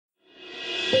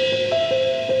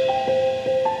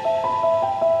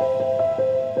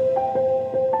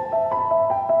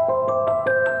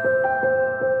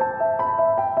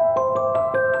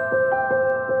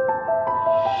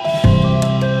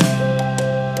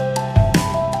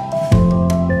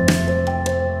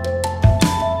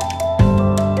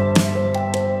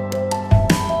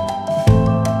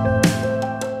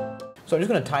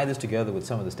going to tie this together with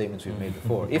some of the statements we've made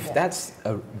before. If that's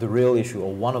the real issue,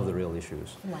 or one of the real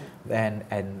issues,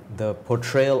 and the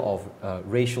portrayal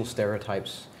of racial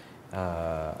stereotypes,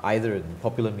 either in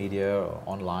popular media or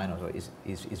online, or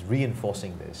is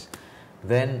reinforcing this,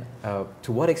 then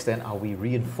to what extent are we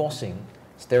reinforcing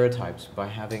stereotypes by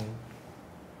having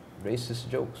racist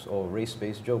jokes or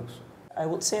race-based jokes? I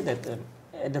would say that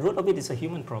at the root of it is a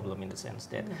human problem, in the sense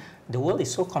that the world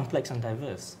is so complex and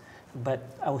diverse, but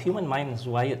our human mind is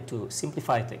wired to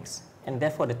simplify things, and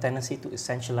therefore the tendency to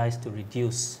essentialize, to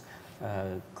reduce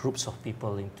groups of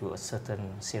people into a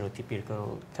certain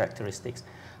stereotypical characteristics.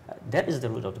 That is the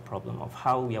root of the problem of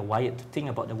how we are wired to think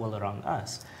about the world around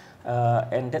us.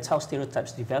 And that's how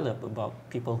stereotypes develop about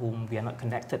people whom we are not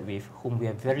connected with, whom we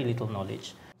have very little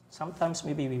knowledge. Sometimes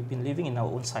maybe we've been living in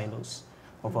our own silos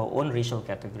of our own racial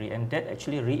category, and that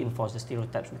actually reinforces the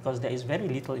stereotypes, because there is very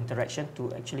little interaction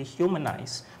to actually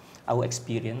humanize our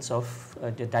experience of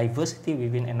the diversity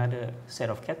within another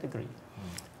set of category.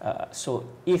 So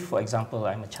if, for example,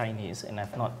 I'm a Chinese and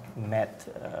I've not met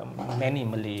many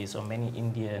Malays or many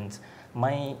Indians,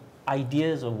 my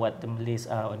ideas of what the Malays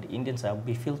are or the Indians are will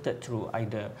be filtered through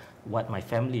either what my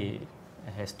family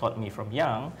has taught me from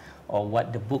young, or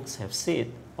what the books have said,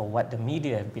 or what the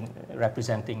media have been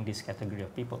representing this category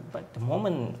of people. But the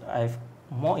moment I have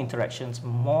more interactions,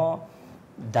 more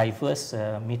diverse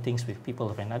meetings with people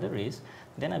of another race,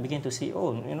 then I begin to see,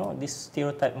 oh, you know, this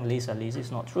stereotype Malays are lazy is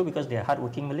not true, because they are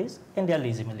hardworking Malays and they are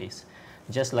lazy Malays.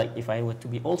 Just like if I were to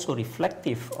be also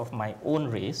reflective of my own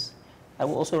race, I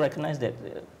will also recognize that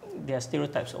there are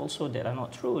stereotypes also that are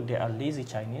not true. There are lazy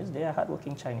Chinese, there are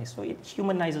hardworking Chinese. So it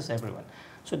humanizes everyone.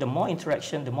 So the more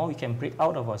interaction, the more we can break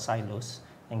out of our silos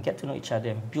and get to know each other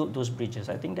and build those bridges.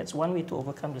 I think that's one way to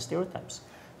overcome the stereotypes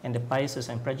and the biases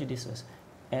and prejudices.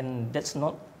 And that's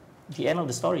not the end of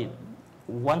the story.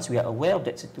 Once we are aware of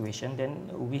that situation, then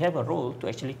we have a role to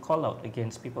actually call out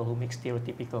against people who make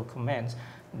stereotypical comments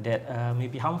that may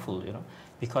be harmful, you know.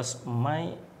 Because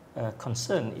my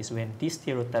concern is when these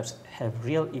stereotypes have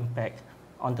real impact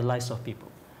on the lives of people.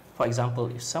 For example,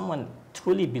 if someone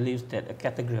truly believes that a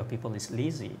category of people is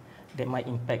lazy, that might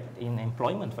impact in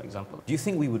employment, for example. Do you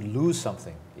think we would lose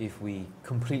something if we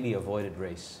completely avoided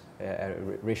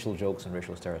racial jokes and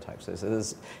racial stereotypes?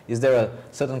 Is there a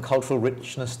certain cultural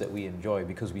richness that we enjoy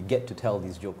because we get to tell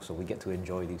these jokes, or we get to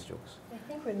enjoy these jokes? I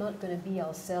think we're not going to be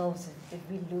ourselves if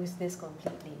we lose this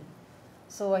completely.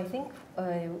 So I think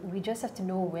we just have to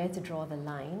know where to draw the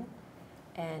line,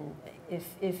 and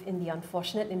if in the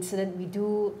unfortunate incident we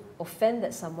do offend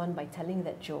someone by telling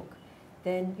that joke,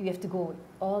 then you have to go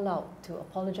all out to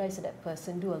apologize to that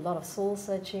person, do a lot of soul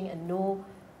searching, and know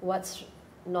what's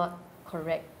not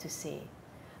correct to say.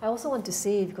 I also want to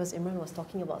say, because Imran was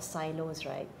talking about silos,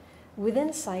 right?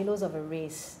 Within silos of a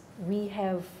race, we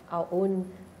have our own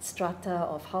strata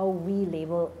of how we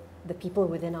label the people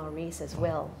within our race as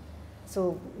well.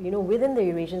 So, you know, within the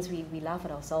Eurasians, we laugh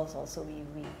at ourselves also.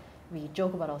 We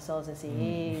joke about ourselves and say,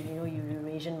 hey, you know, you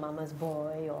Eurasian mama's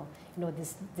boy, or, you know,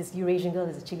 this Eurasian girl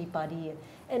is a chili padi.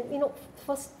 And you know,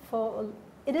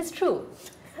 it is true.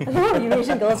 A lot of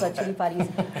Eurasian girls are chili padis.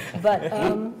 But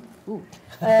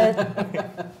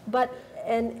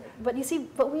you see,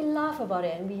 but we laugh about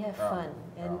it and we have fun.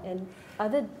 And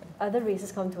other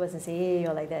races come to us and say, hey,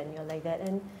 you're like that and you're like that.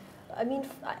 And I mean,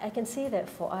 I can say that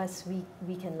for us,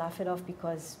 we can laugh it off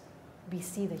because we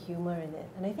see the humor in it.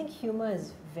 And I think humor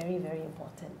is very, very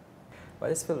important. But I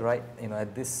just feel right, you know,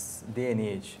 at this day and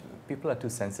age, people are too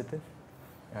sensitive.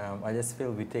 I just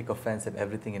feel we take offense at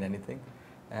everything and anything.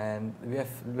 And we're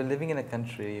living in a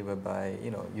country whereby,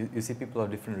 you know, you see people of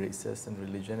different races and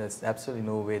religion. There's absolutely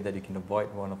no way that you can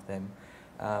avoid one of them.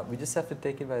 We just have to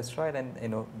take it by stride and, you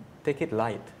know, take it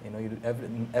light. You know,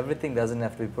 everything doesn't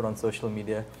have to be put on social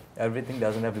media. Everything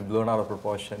doesn't have to be blown out of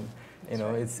proportion. You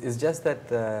know, it's just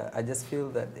that I just feel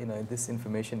that, you know, in this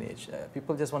information age,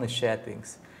 people just want to share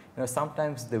things. You know,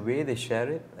 sometimes the way they share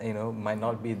it, you know, might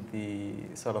not be the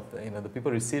sort of, you know, the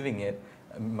people receiving it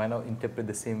might not interpret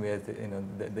the same way as the, you know,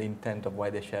 the intent of why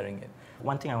they're sharing it.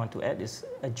 One thing I want to add is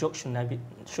a joke should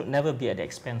never be at the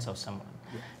expense of someone.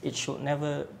 Yeah. It should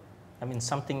never, I mean,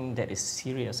 something that is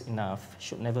serious enough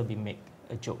should never be made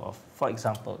a joke of. For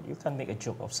example, you can't make a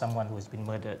joke of someone who has been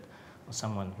murdered, or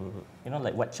someone who, you know,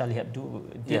 like what Charlie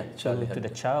Hebdo did to the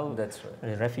child, that's right,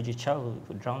 the refugee child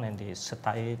who drowned, and they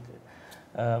satire.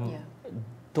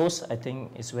 Those, I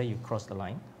think, is where you cross the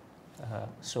line.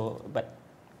 But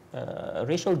a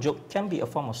racial joke can be a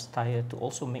form of satire to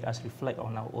also make us reflect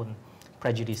on our own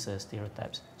prejudices,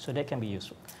 stereotypes. So that can be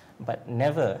useful. But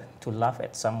never to laugh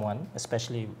at someone,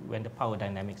 especially when the power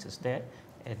dynamics is there,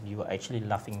 and you are actually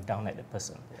laughing down at the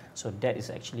person. So that is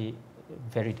actually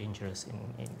very dangerous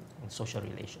in social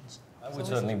relations. I would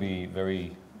certainly be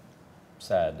very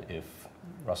sad if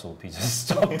Russell Peters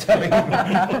stopped telling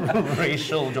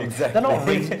racial jokes. Exactly. They're not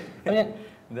I mean,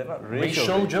 They're not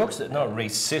racial jokes, they're not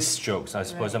racist jokes, I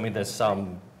suppose. Right. I mean, there's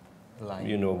some, line.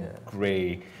 you know, Yeah.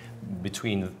 grey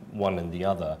between one and the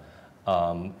other.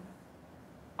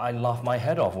 I laugh my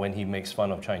head off when he makes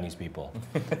fun of Chinese people.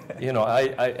 You know,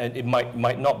 it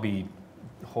might not be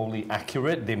wholly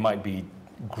accurate, they might be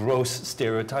gross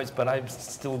stereotypes, but I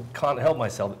still can't help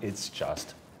myself. It's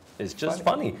just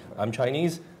funny. I'm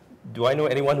Chinese. Do I know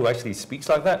anyone who actually speaks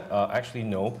like that? Actually,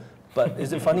 no. But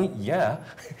is it funny? Yeah.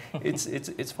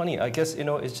 It's funny. I guess, you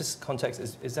know, it's just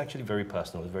context. It's actually very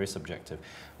personal. It's very subjective.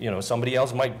 You know, somebody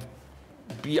else might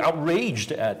be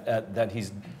outraged at that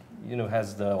he's, you know,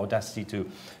 has the audacity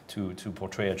to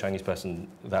portray a Chinese person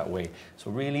that way. So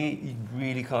really, you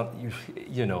really can't,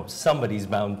 you know, somebody's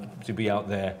bound to be out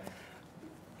there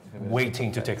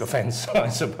waiting to take offense, I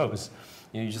suppose.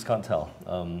 You just can't tell.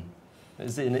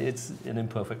 It's an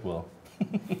imperfect world.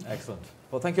 Excellent.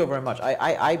 Well, thank you very much.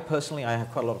 I personally, I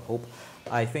have quite a lot of hope.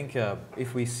 I think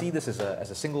if we see this as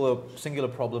a singular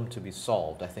problem to be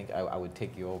solved, I think I would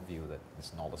take your view that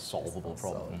it's not a solvable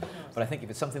problem. But I think if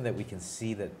it's something that we can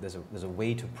see that there's a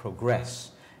way to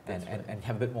progress and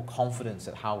have a bit more confidence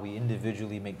at how we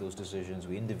individually make those decisions,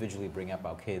 we individually bring up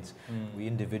our kids, we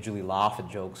individually laugh at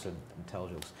jokes and tell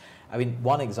jokes. I mean,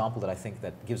 one example that I think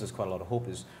that gives us quite a lot of hope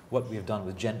is what we have done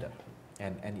with gender.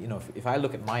 And you know, if I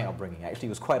look at my upbringing, actually it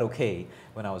was quite okay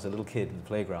when I was a little kid in the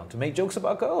playground to make jokes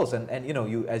about girls. And you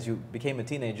know, as you became a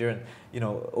teenager and, you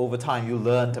know, over time you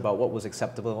learned about what was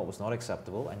acceptable and what was not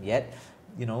acceptable. And yet,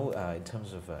 you know, in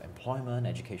terms of employment,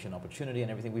 education opportunity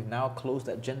and everything, we've now closed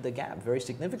that gender gap very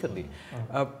significantly.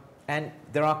 And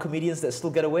there are comedians that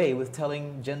still get away with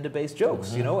telling gender-based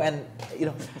jokes, you know, and, you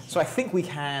know, so I think we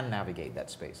can navigate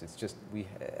that space. It's just,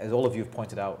 as all of you have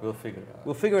pointed out, We'll figure it out.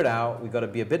 We'll figure it out. We've got to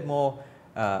be a bit more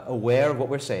aware of what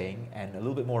we're saying and a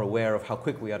little bit more aware of how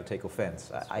quick we are to take offense.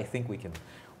 I think we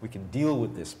can deal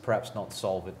with this, perhaps not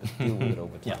solve it, but deal with it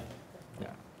over time. Yeah.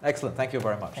 Excellent. Thank you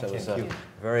very much. Thank That you.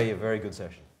 was a very good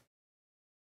session.